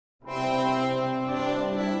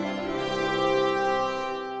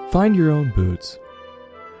Find your own boots.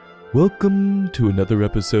 Welcome to another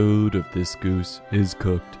episode of This Goose is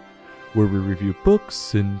Cooked, where we review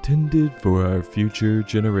books intended for our future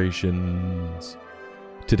generations.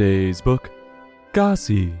 Today's book,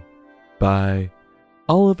 Gossie, by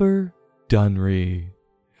Oliver Dunry,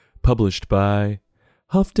 published by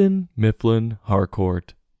Houghton Mifflin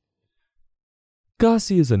Harcourt.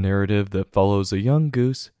 Gossie is a narrative that follows a young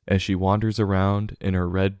goose as she wanders around in her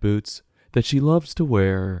red boots that she loves to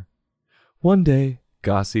wear. One day,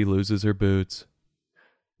 Gossie loses her boots.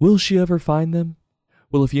 Will she ever find them?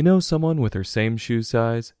 Well, if you know someone with her same shoe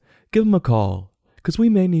size, give them a call, because we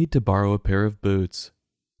may need to borrow a pair of boots.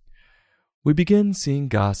 We begin seeing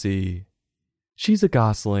Gossie. She's a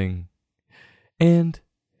gosling. And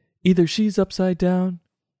either she's upside down,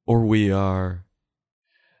 or we are.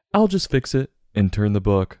 I'll just fix it and turn the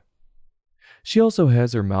book. She also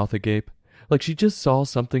has her mouth agape, like she just saw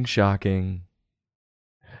something shocking.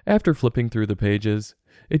 After flipping through the pages,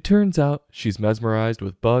 it turns out she's mesmerized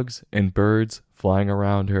with bugs and birds flying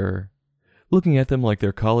around her, looking at them like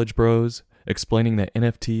they're college bros, explaining that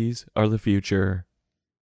NFTs are the future.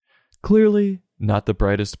 Clearly, not the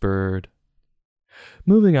brightest bird.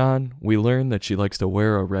 Moving on, we learn that she likes to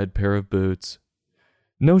wear a red pair of boots.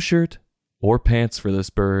 No shirt or pants for this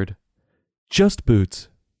bird. Just boots.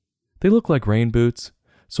 They look like rain boots,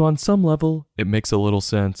 so on some level, it makes a little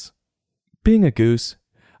sense. Being a goose,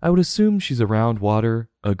 I would assume she's around water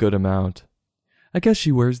a good amount. I guess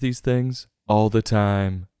she wears these things all the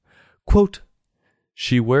time. Quote,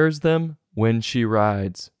 she wears them when she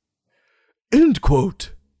rides. End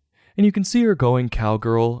quote. And you can see her going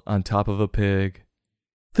cowgirl on top of a pig.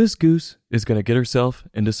 This goose is going to get herself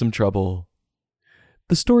into some trouble.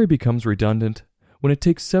 The story becomes redundant when it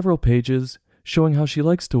takes several pages showing how she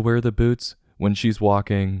likes to wear the boots when she's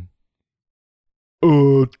walking.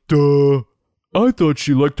 I thought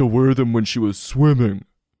she liked to wear them when she was swimming.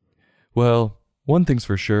 Well, one thing's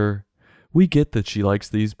for sure. We get that she likes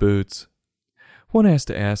these boots. One has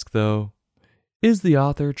to ask, though, is the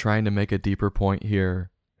author trying to make a deeper point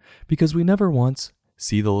here? Because we never once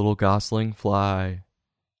see the little gosling fly.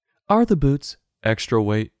 Are the boots extra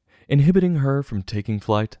weight inhibiting her from taking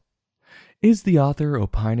flight? Is the author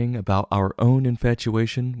opining about our own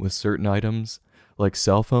infatuation with certain items, like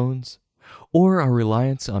cell phones, or our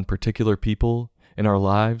reliance on particular people in our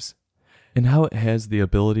lives, and how it has the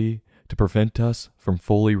ability to prevent us from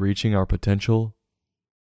fully reaching our potential?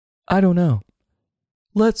 I don't know.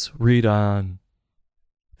 Let's read on.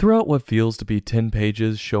 Throughout what feels to be 10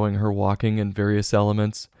 pages showing her walking in various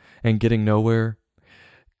elements and getting nowhere,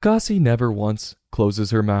 Gossie never once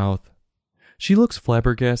closes her mouth. She looks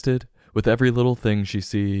flabbergasted with every little thing she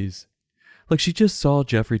sees, like she just saw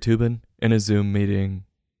Jeffrey Toobin in a Zoom meeting.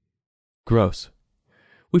 Gross.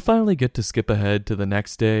 We finally get to skip ahead to the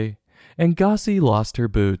next day, and Gossie lost her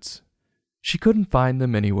boots. She couldn't find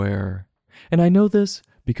them anywhere, and I know this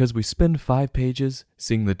because we spend 5 pages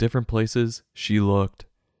seeing the different places she looked.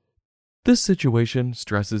 This situation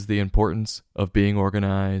stresses the importance of being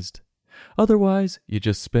organized. Otherwise, you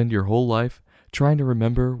just spend your whole life trying to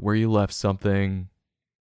remember where you left something.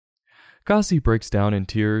 Gossie breaks down in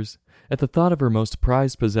tears at the thought of her most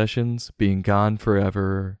prized possessions being gone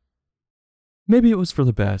forever. Maybe it was for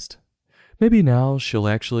the best. Maybe now she'll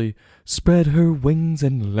actually spread her wings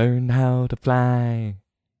and learn how to fly.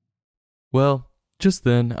 Well, just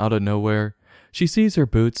then, out of nowhere, she sees her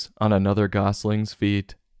boots on another gosling's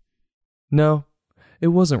feet. No, it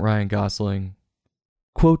wasn't Ryan Gosling.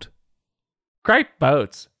 Quote, "Great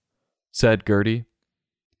boots," said Gertie.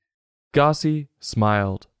 Gossie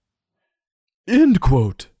smiled. End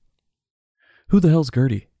quote. Who the hell's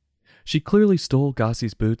Gertie? She clearly stole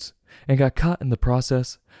Gossie's boots and got caught in the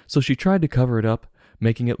process, so she tried to cover it up,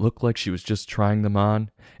 making it look like she was just trying them on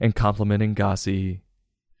and complimenting Gossie.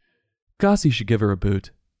 Gossie should give her a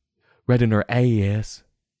boot. Right in her ass.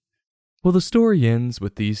 Well, the story ends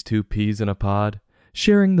with these 2 peas in a pod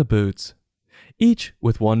sharing the boots, each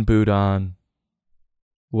with 1 boot on.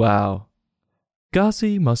 Wow.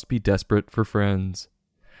 Gossie must be desperate for friends.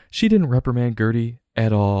 She didn't reprimand Gertie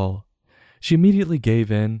at all. She immediately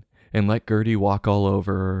gave in and let Gertie walk all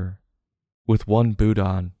over her, with 1 boot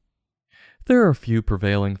on. There are a few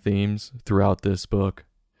prevailing themes throughout this book.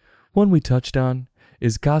 One we touched on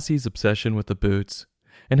is Gossie's obsession with the boots,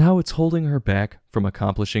 and how it's holding her back from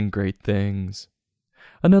accomplishing great things.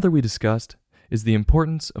 Another we discussed is the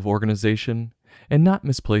importance of organization and not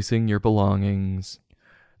misplacing your belongings.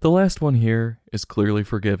 The last one here is clearly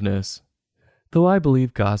forgiveness. Though I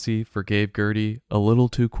believe Gossie forgave Gertie a little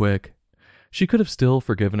too quick, she could have still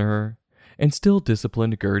forgiven her and still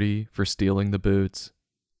disciplined Gertie for stealing the boots.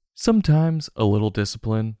 Sometimes a little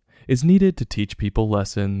discipline is needed to teach people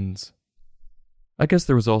lessons. I guess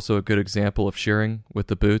there was also a good example of sharing with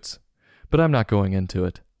the boots, but I'm not going into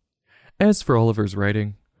it. As for Oliver's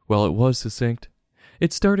writing, while it was succinct,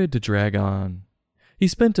 it started to drag on. He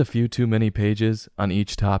spent a few too many pages on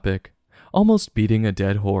each topic, almost beating a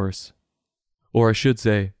dead horse. Or I should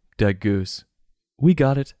say, dead goose. We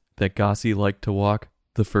got it that Gossie liked to walk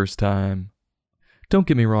the first time. Don't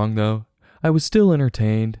get me wrong though, I was still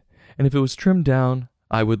entertained, and if it was trimmed down,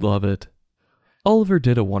 I would love it. Oliver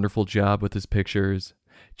did a wonderful job with his pictures,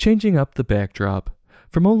 changing up the backdrop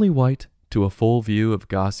from only white to a full view of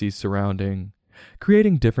Gossie's surrounding,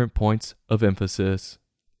 creating different points of emphasis.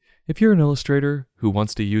 If you're an illustrator who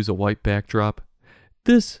wants to use a white backdrop,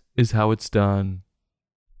 this is how it's done.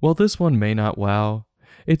 While this one may not wow,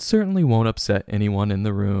 it certainly won't upset anyone in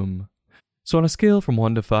the room. So on a scale from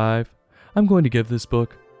 1 to 5, I'm going to give this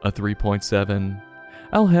book a 3.7.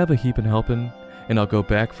 I'll have a heapin' helpin', and I'll go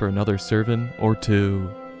back for another serving or two.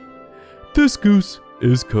 This goose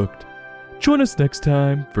is cooked. Join us next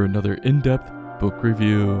time for another in-depth book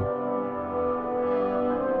review.